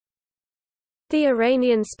The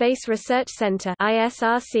Iranian Space Research Center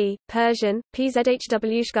 (ISRC, Persian,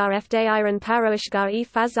 PZHWshgar Iran Paroshgar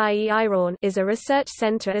Fazai Iran) is a research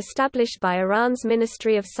center established by Iran's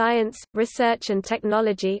Ministry of Science, Research and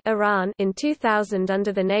Technology (Iran) in 2000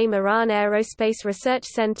 under the name Iran Aerospace Research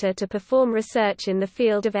Center to perform research in the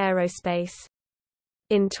field of aerospace.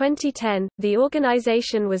 In 2010, the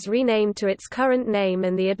organization was renamed to its current name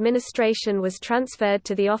and the administration was transferred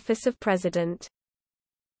to the Office of President.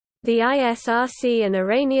 The ISRC and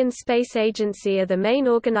Iranian Space Agency are the main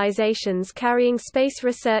organizations carrying space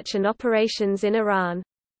research and operations in Iran.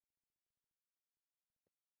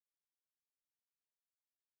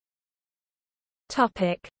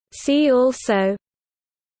 See also: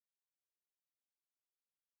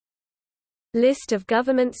 List of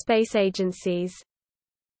government space agencies.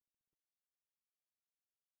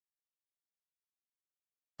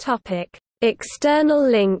 External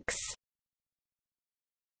links: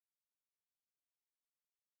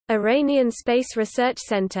 Iranian Space Research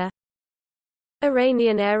Center,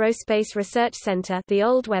 Iranian Aerospace Research Center, the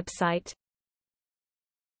old website.